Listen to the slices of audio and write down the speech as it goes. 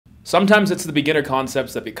Sometimes it's the beginner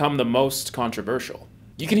concepts that become the most controversial.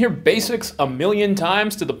 You can hear basics a million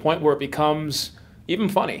times to the point where it becomes even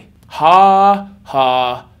funny. Ha,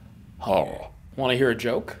 ha, ha. Want to hear a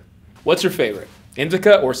joke? What's your favorite,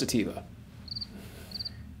 indica or sativa?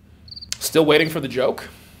 Still waiting for the joke?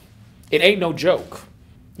 It ain't no joke.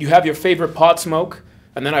 You have your favorite pot smoke,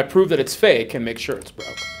 and then I prove that it's fake and make sure it's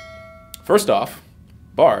broke. First off,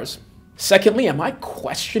 bars. Secondly, am I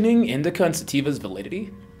questioning indica and sativa's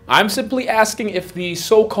validity? I'm simply asking if the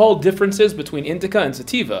so-called differences between indica and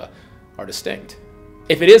sativa are distinct.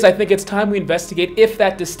 If it is, I think it's time we investigate if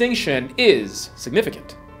that distinction is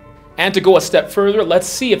significant. And to go a step further, let's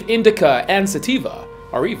see if indica and sativa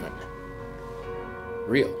are even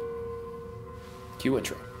real. Cue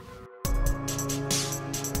intro.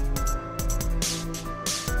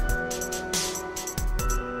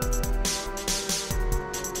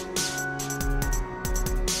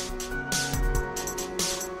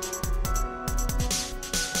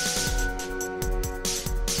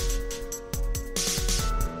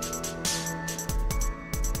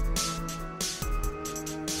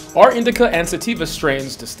 Are indica and sativa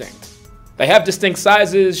strains distinct? They have distinct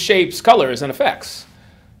sizes, shapes, colors, and effects,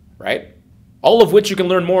 right? All of which you can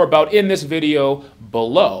learn more about in this video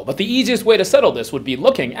below. But the easiest way to settle this would be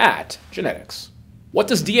looking at genetics. What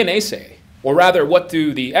does DNA say? Or rather, what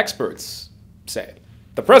do the experts say?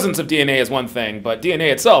 The presence of DNA is one thing, but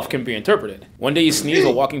DNA itself can be interpreted. One day you sneeze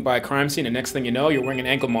while walking by a crime scene, and next thing you know, you're wearing an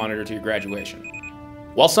ankle monitor to your graduation.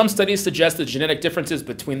 While some studies suggest that genetic differences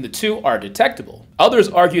between the two are detectable, others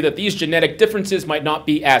argue that these genetic differences might not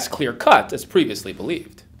be as clear-cut as previously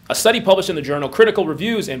believed. A study published in the journal Critical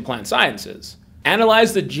Reviews in Plant Sciences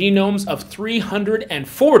analyzed the genomes of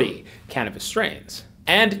 340 cannabis strains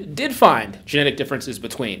and did find genetic differences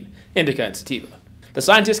between indica and sativa. The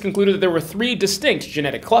scientists concluded that there were 3 distinct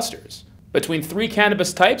genetic clusters between 3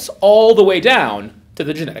 cannabis types all the way down to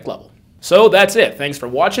the genetic level. So that's it. Thanks for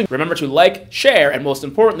watching. Remember to like, share, and most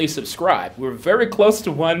importantly, subscribe. We're very close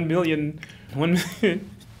to 1 million.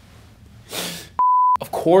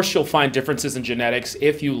 Of course you'll find differences in genetics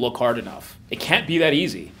if you look hard enough. It can't be that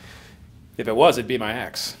easy. If it was, it'd be my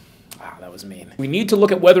ex. Wow, that was mean. We need to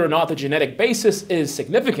look at whether or not the genetic basis is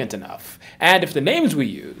significant enough, and if the names we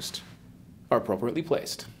used are appropriately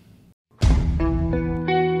placed.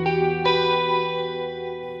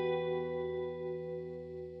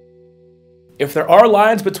 If there are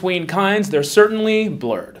lines between kinds, they're certainly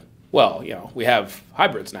blurred. Well, we have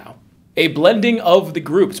hybrids now. A blending of the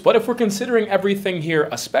groups, but if we're considering everything here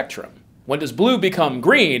a spectrum, when does blue become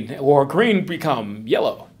green or green become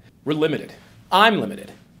yellow? We're limited. I'm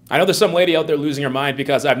limited. I know there's some lady out there losing her mind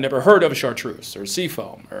because I've never heard of chartreuse or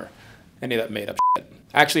seafoam or any of that made up shit.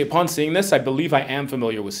 Actually, upon seeing this, I believe I am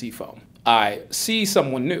familiar with seafoam. I see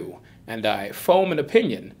someone new, and I foam an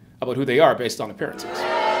opinion about who they are based on appearances.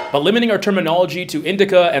 But limiting our terminology to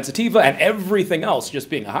indica and sativa and everything else just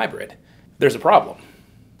being a hybrid, there's a problem.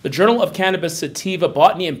 The Journal of Cannabis, Sativa,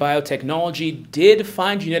 Botany, and Biotechnology did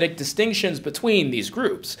find genetic distinctions between these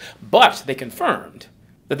groups, but they confirmed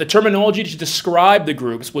that the terminology to describe the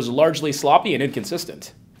groups was largely sloppy and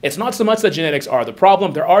inconsistent. It's not so much that genetics are the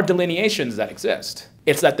problem, there are delineations that exist.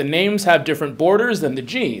 It's that the names have different borders than the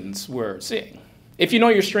genes we're seeing. If you know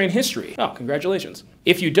your strain history, oh, congratulations.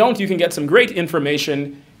 If you don't, you can get some great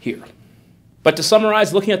information here. But to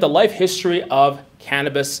summarize, looking at the life history of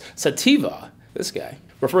cannabis sativa, this guy,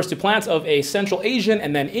 refers to plants of a Central Asian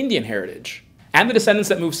and then Indian heritage, and the descendants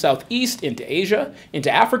that moved southeast into Asia,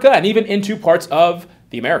 into Africa, and even into parts of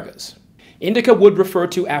the Americas. Indica would refer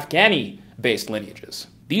to Afghani-based lineages.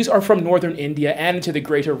 These are from northern India and into the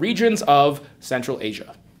greater regions of Central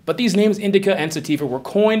Asia. But these names, indica and sativa, were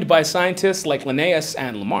coined by scientists like Linnaeus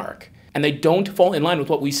and Lamarck, and they don't fall in line with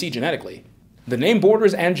what we see genetically. The name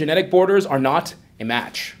borders and genetic borders are not a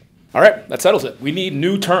match. All right, that settles it. We need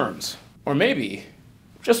new terms. Or maybe,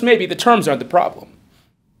 just maybe, the terms aren't the problem.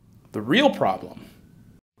 The real problem .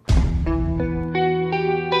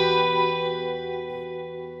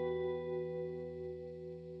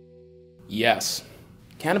 Yes,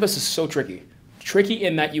 cannabis is so tricky. Tricky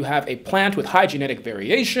in that you have a plant with high genetic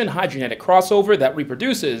variation, high genetic crossover that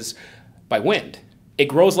reproduces by wind. It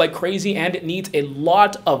grows like crazy and it needs a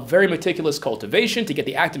lot of very meticulous cultivation to get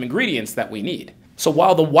the active ingredients that we need. So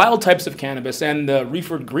while the wild types of cannabis and the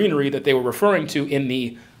reefered greenery that they were referring to in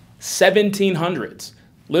the 1700s,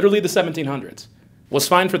 literally the 1700s, was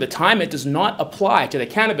fine for the time, it does not apply to the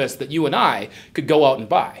cannabis that you and I could go out and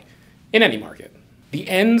buy in any market. The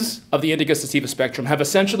ends of the indica sativa spectrum have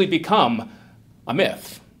essentially become a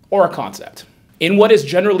myth or a concept. In what is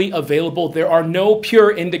generally available, there are no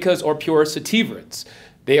pure indicas or pure sativas.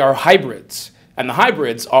 They are hybrids. and the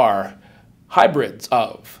hybrids are hybrids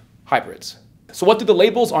of hybrids. So what do the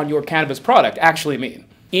labels on your cannabis product actually mean?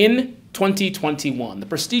 In 2021, the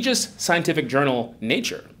prestigious scientific journal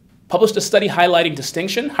Nature published a study highlighting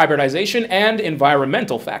distinction, hybridization, and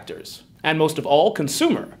environmental factors, and most of all,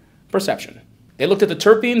 consumer perception. They looked at the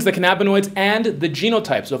terpenes, the cannabinoids, and the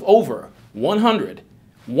genotypes of over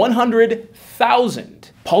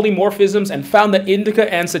 100,000 polymorphisms and found that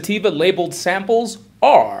indica and sativa labeled samples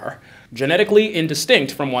are genetically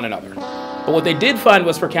indistinct from one another. But what they did find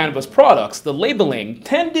was for cannabis products, the labeling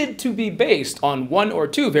tended to be based on one or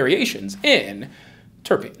two variations in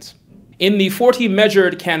terpenes. In the 40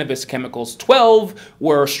 measured cannabis chemicals, 12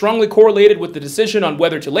 were strongly correlated with the decision on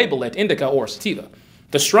whether to label it indica or sativa,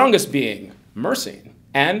 the strongest being myrcene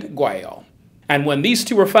and guaiol. And when these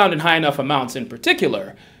two were found in high enough amounts in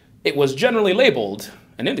particular, it was generally labeled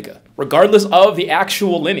an indica, regardless of the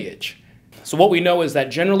actual lineage. So what we know is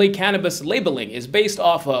that generally cannabis labeling is based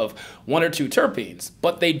off of one or two terpenes,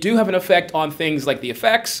 but they do have an effect on things like the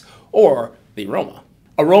effects or the aroma.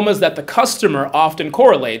 Aromas that the customer often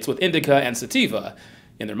correlates with indica and sativa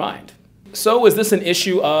in their mind. So is this an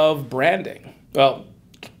issue of branding? Well,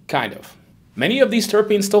 kind of. Many of these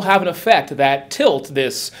terpenes still have an effect that tilt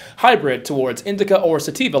this hybrid towards indica or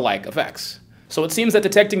sativa-like effects. So it seems that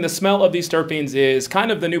detecting the smell of these terpenes is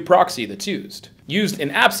kind of the new proxy that's used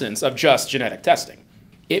in absence of just genetic testing.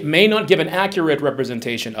 It may not give an accurate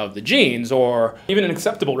representation of the genes or even an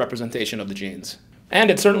acceptable representation of the genes. And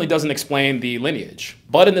it certainly doesn't explain the lineage.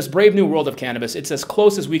 But in this brave new world of cannabis, it's as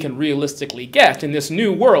close as we can realistically get in this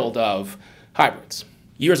new world of hybrids.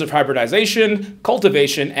 Years of hybridization,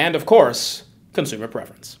 cultivation, and of course, consumer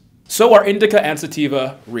preference. So are indica and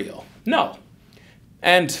sativa real? No.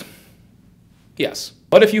 And yes.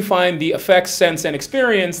 But if you find the effects, sense, and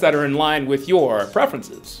experience that are in line with your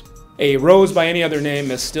preferences, a rose by any other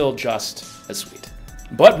name is still just as sweet.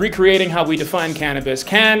 But recreating how we define cannabis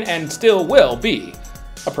can and still will be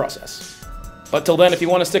a process. But till then, if you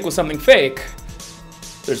want to stick with something fake,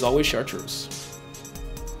 there's always chartreuse.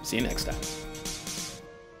 See you next time.